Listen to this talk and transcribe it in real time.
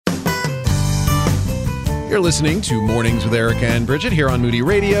You're listening to Mornings with Eric and Bridget here on Moody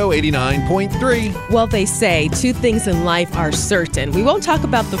Radio 89.3. Well, they say two things in life are certain. We won't talk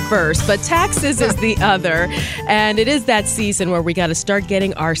about the first, but taxes is the other. And it is that season where we got to start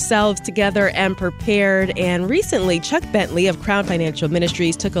getting ourselves together and prepared. And recently, Chuck Bentley of Crown Financial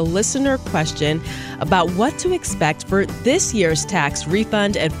Ministries took a listener question about what to expect for this year's tax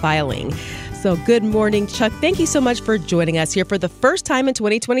refund and filing. So good morning, Chuck. Thank you so much for joining us here for the first time in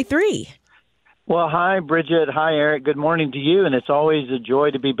 2023. Well, hi, Bridget. Hi, Eric. Good morning to you, and it's always a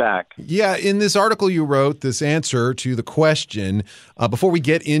joy to be back. Yeah, in this article you wrote, this answer to the question, before we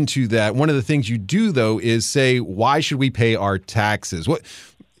get into that, one of the things you do, though, is say, why should we pay our taxes? What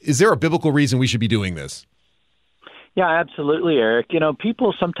is there a biblical reason we should be doing this? Yeah, absolutely, Eric. You know,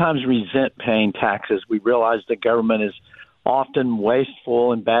 people sometimes resent paying taxes. We realize the government is often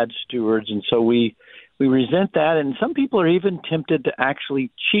wasteful and bad stewards, and so we resent that, and some people are even tempted to actually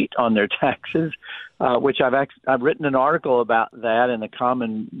cheat on their taxes, which I've written an article about that and the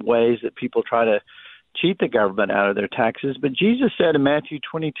common ways that people try to cheat the government out of their taxes. But Jesus said in Matthew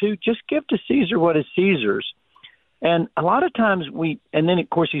 22, just give to Caesar what is Caesar's. And a lot of times and then of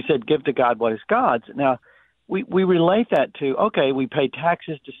course he said, give to God what is God's. Now, we relate that to, okay, we pay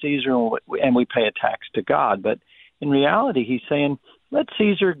taxes to Caesar and we pay a tax to God. But in reality, he's saying, let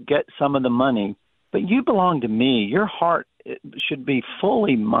Caesar get some of the money, but you belong to me. Your heart should be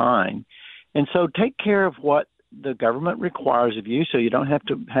fully mine. And so take care of what the government requires of you so you don't have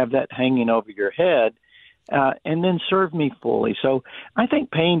to have that hanging over your head, and then serve me fully. So I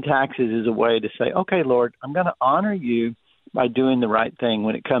think paying taxes is a way to say, okay, Lord, I'm going to honor you by doing the right thing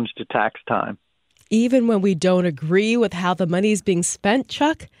when it comes to tax time. Even when we don't agree with how the money is being spent,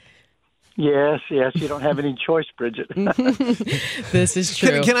 Chuck? Yes, you don't have any choice, Bridget. This is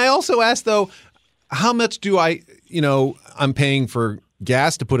true. Can I also ask, though, how much do I'm paying for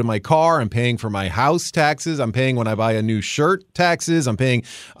gas to put in my car. I'm paying for my house taxes. I'm paying when I buy a new shirt taxes. I'm paying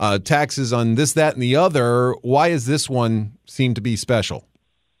taxes on this, that, and the other. Why does this one seem to be special?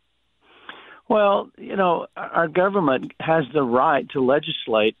 Well, our government has the right to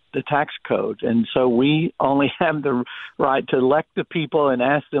legislate the tax code. And so we only have the right to elect the people and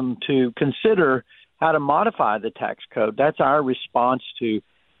ask them to consider how to modify the tax code. That's our response to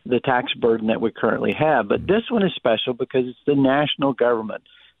the tax burden that we currently have. But this one is special because it's the national government.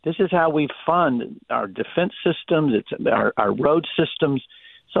 This is how we fund our defense systems, it's our road systems.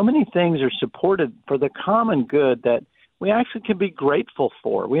 So many things are supported for the common good that we actually can be grateful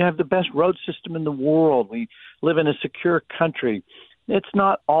for. We have the best road system in the world. We live in a secure country. It's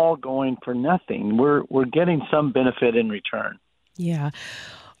not all going for nothing. We're getting some benefit in return. Yeah.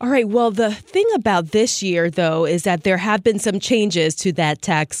 All right. Well, the thing about this year, though, is that there have been some changes to that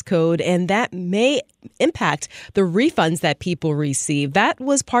tax code, and that may impact the refunds that people receive. That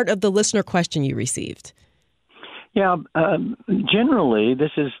was part of the listener question you received. Yeah. Generally,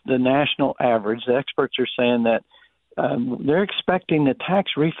 this is the national average. The experts are saying that they're expecting the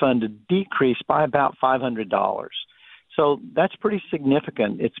tax refund to decrease by about $500. So that's pretty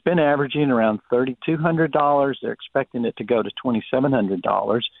significant. It's been averaging around $3,200. They're expecting it to go to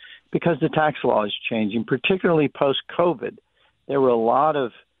 $2,700 because the tax law is changing, particularly post-COVID. There were a lot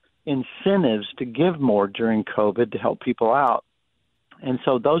of incentives to give more during COVID to help people out. And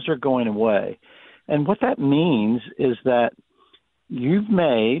so those are going away. And what that means is that you've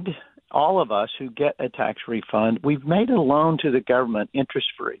made, all of us who get a tax refund, we've made a loan to the government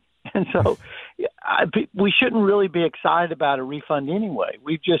interest-free. And so we shouldn't really be excited about a refund anyway.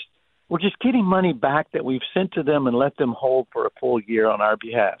 We're just getting money back that we've sent to them and let them hold for a full year on our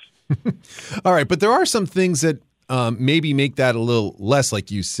behalf. All right, but there are some things that maybe make that a little less, like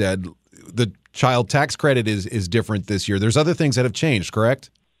you said. The child tax credit is different this year. There's other things that have changed,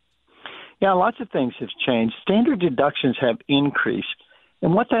 correct? Yeah, lots of things have changed. Standard deductions have increased.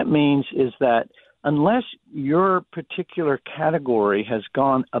 And what that means is that unless your particular category has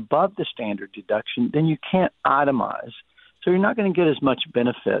gone above the standard deduction, then you can't itemize. So you're not going to get as much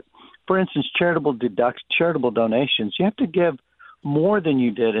benefit. For instance, charitable donations, you have to give more than you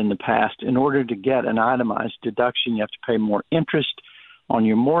did in the past in order to get an itemized deduction. You have to pay more interest on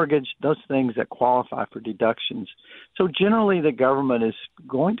your mortgage, those things that qualify for deductions. So generally, the government is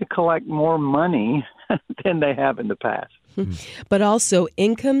going to collect more money than they have in the past. But also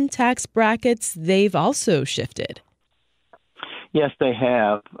income tax brackets, they've also shifted. Yes, they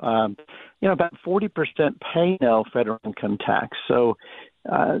have. About 40% pay no federal income tax. So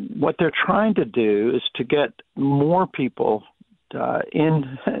what they're trying to do is to get more people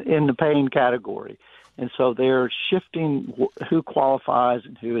in the paying category. And so they're shifting who qualifies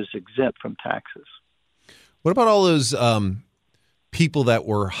and who is exempt from taxes. What about all those people that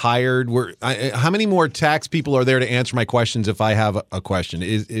were hired? How many more tax people are there to answer my questions if I have a question?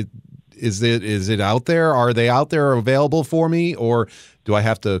 Is it out there? Are they out there available for me, or do I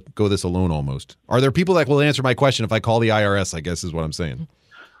have to go this alone almost? Are there people that will answer my question if I call the IRS, I guess is what I'm saying?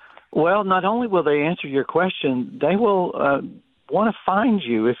 Well, not only will they answer your question, they will want to find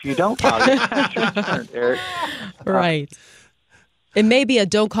you if you don't file your tax return, Eric. Right. It may be a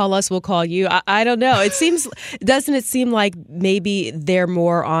don't call us, we'll call you. I don't know. Doesn't it seem like maybe they're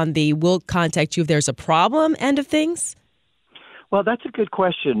more on the we'll contact you if there's a problem end of things? Well, that's a good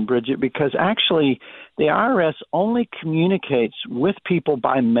question, Bridget, because actually the IRS only communicates with people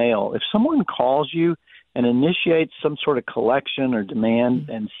by mail. If someone calls you and initiates some sort of collection or demand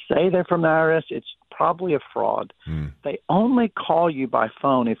and say they're from the IRS, it's probably a fraud. They only call you by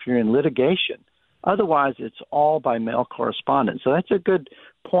phone if you're in litigation. Otherwise, it's all by mail correspondence. So that's a good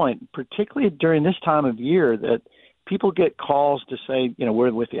point, particularly during this time of year that people get calls to say,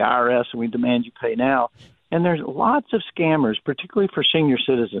 we're with the IRS and we demand you pay now. And there's lots of scammers, particularly for senior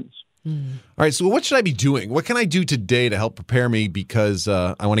citizens. All right, so what should I be doing? What can I do today to help prepare me because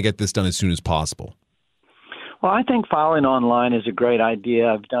I want to get this done as soon as possible? Well, I think filing online is a great idea.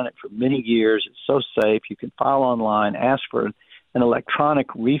 I've done it for many years. It's so safe. You can file online, ask for an electronic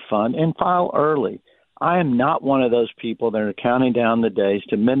refund, and file early. I am not one of those people that are counting down the days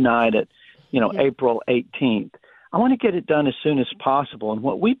to midnight at, April 18th. I want to get it done as soon as possible. And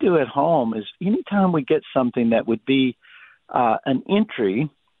what we do at home is anytime we get something that would be an entry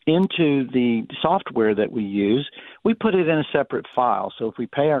into the software that we use, we put it in a separate file. So if we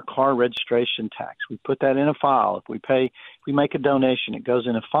pay our car registration tax, we put that in a file. If we make a donation, it goes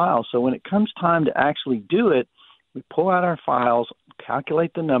in a file. So when it comes time to actually do it, we pull out our files,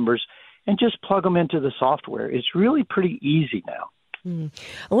 calculate the numbers, and just plug them into the software. It's really pretty easy now.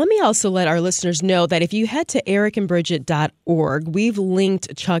 Let me also let our listeners know that if you head to ericandbridget.org, we've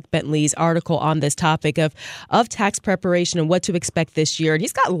linked Chuck Bentley's article on this topic of tax preparation and what to expect this year. And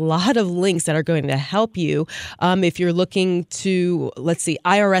he's got a lot of links that are going to help you. If you're looking to,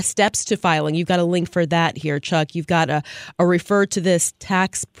 IRS steps to filing, you've got a link for that here, Chuck. You've got a refer to this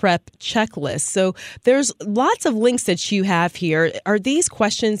tax prep checklist. So there's lots of links that you have here. Are these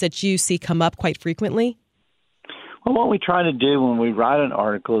questions that you see come up quite frequently? Well, what we try to do when we write an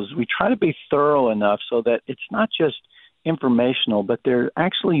article is we try to be thorough enough so that it's not just informational, but there are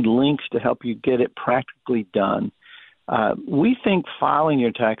actually links to help you get it practically done. We think filing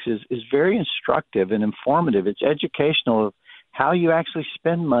your taxes is very instructive and informative. It's educational of how you actually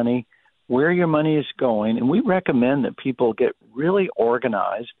spend money, where your money is going, and we recommend that people get really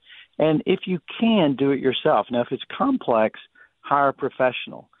organized. And if you can, do it yourself. Now, if it's complex, hire a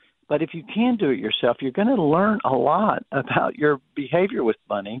professional. But if you can do it yourself, you're going to learn a lot about your behavior with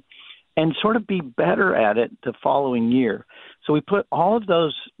money and sort of be better at it the following year. So we put all of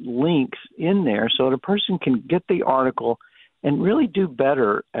those links in there so that a person can get the article and really do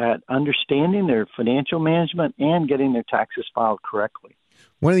better at understanding their financial management and getting their taxes filed correctly.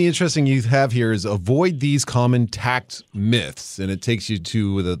 One of the interesting you have here is avoid these common tax myths. And it takes you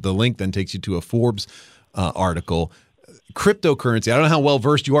to the link then takes you to a Forbes article. Cryptocurrency. I don't know how well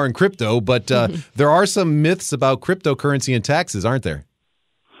versed you are in crypto, but there are some myths about cryptocurrency and taxes, aren't there?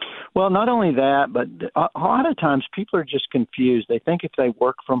 Well, not only that, but a lot of times people are just confused. They think if they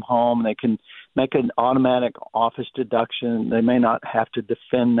work from home, they can make an automatic office deduction. They may not have to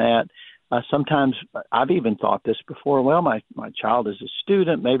defend that. Sometimes I've even thought this before. Well, my child is a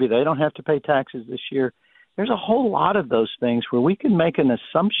student. Maybe they don't have to pay taxes this year. There's a whole lot of those things where we can make an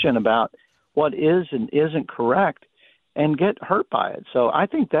assumption about what is and isn't correct and get hurt by it. So I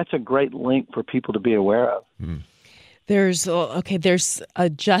think that's a great link for people to be aware of. There's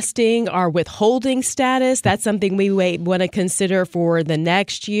adjusting our withholding status. That's something we want to consider for the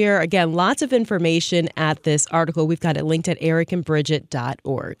next year. Again, lots of information at this article. We've got it linked at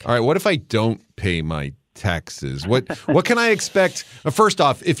ericandbridget.org. All right, what if I don't pay my taxes? What can I expect? First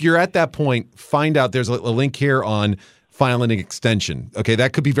off, if you're at that point, find out there's a link here on filing an extension. Okay,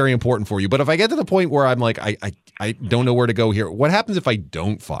 that could be very important for you. But if I get to the point where I'm like, I don't know where to go here, what happens if I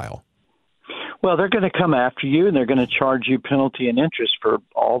don't file? Well, they're going to come after you, and they're going to charge you penalty and interest for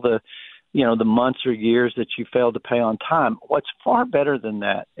all the months or years that you failed to pay on time. What's far better than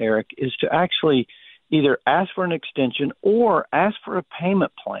that, Eric, is to actually either ask for an extension or ask for a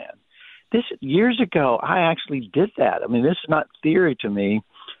payment plan. Years ago, I actually did that. I mean, this is not theory to me.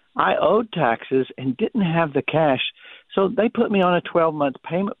 I owed taxes and didn't have the cash. So they put me on a 12-month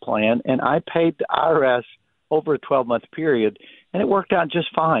payment plan, and I paid the IRS over a 12-month period, and it worked out just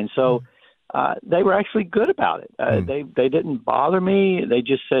fine. So they were actually good about it. They didn't bother me. They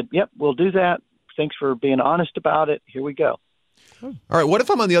just said, yep, we'll do that. Thanks for being honest about it. Here we go. All right. What if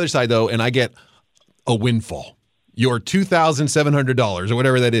I'm on the other side, though, and I get a windfall? Your $2,700 or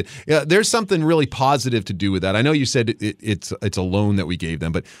whatever that is. Yeah, there's something really positive to do with that. I know you said it's a loan that we gave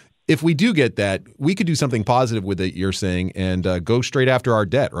them, but if we do get that, we could do something positive with it, you're saying, and go straight after our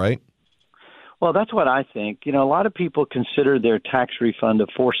debt, right? Well, that's what I think. A lot of people consider their tax refund a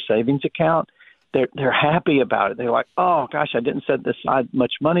forced savings account. They're happy about it. They're like, oh, gosh, I didn't set aside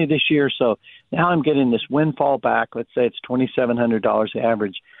much money this year, so now I'm getting this windfall back. Let's say it's $2,700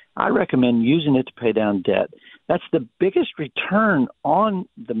 average. I recommend using it to pay down debt. That's the biggest return on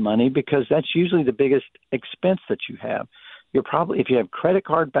the money because that's usually the biggest expense that you have. You're probably, if you have credit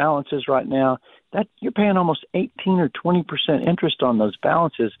card balances right now, that you're paying almost 18 or 20% interest on those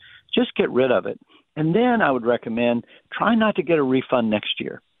balances. Just get rid of it. And then I would recommend try not to get a refund next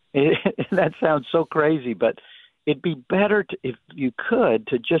year. That sounds so crazy, but it'd be better if you could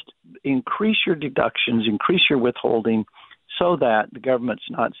to just increase your deductions, increase your withholding so that the government's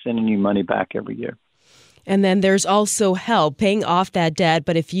not sending you money back every year. And then there's also help paying off that debt.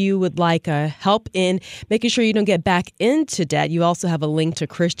 But if you would like help in making sure you don't get back into debt, you also have a link to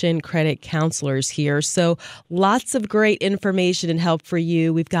Christian credit counselors here. So lots of great information and help for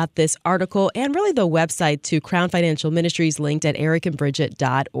you. We've got this article and really the website to Crown Financial Ministries linked at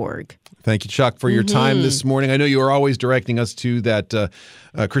ericandbridget.org. Thank you, Chuck, for your time this morning. I know you are always directing us to that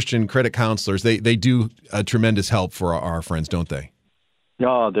Christian credit counselors. They do tremendous help for our friends, don't they?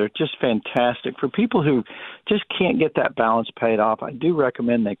 Oh, they're just fantastic. For people who just can't get that balance paid off, I do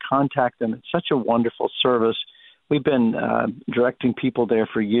recommend they contact them. It's such a wonderful service. We've been directing people there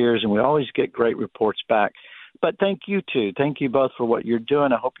for years, and we always get great reports back. But thank you, too. Thank you both for what you're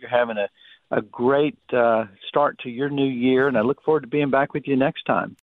doing. I hope you're having a great start to your new year, and I look forward to being back with you next time.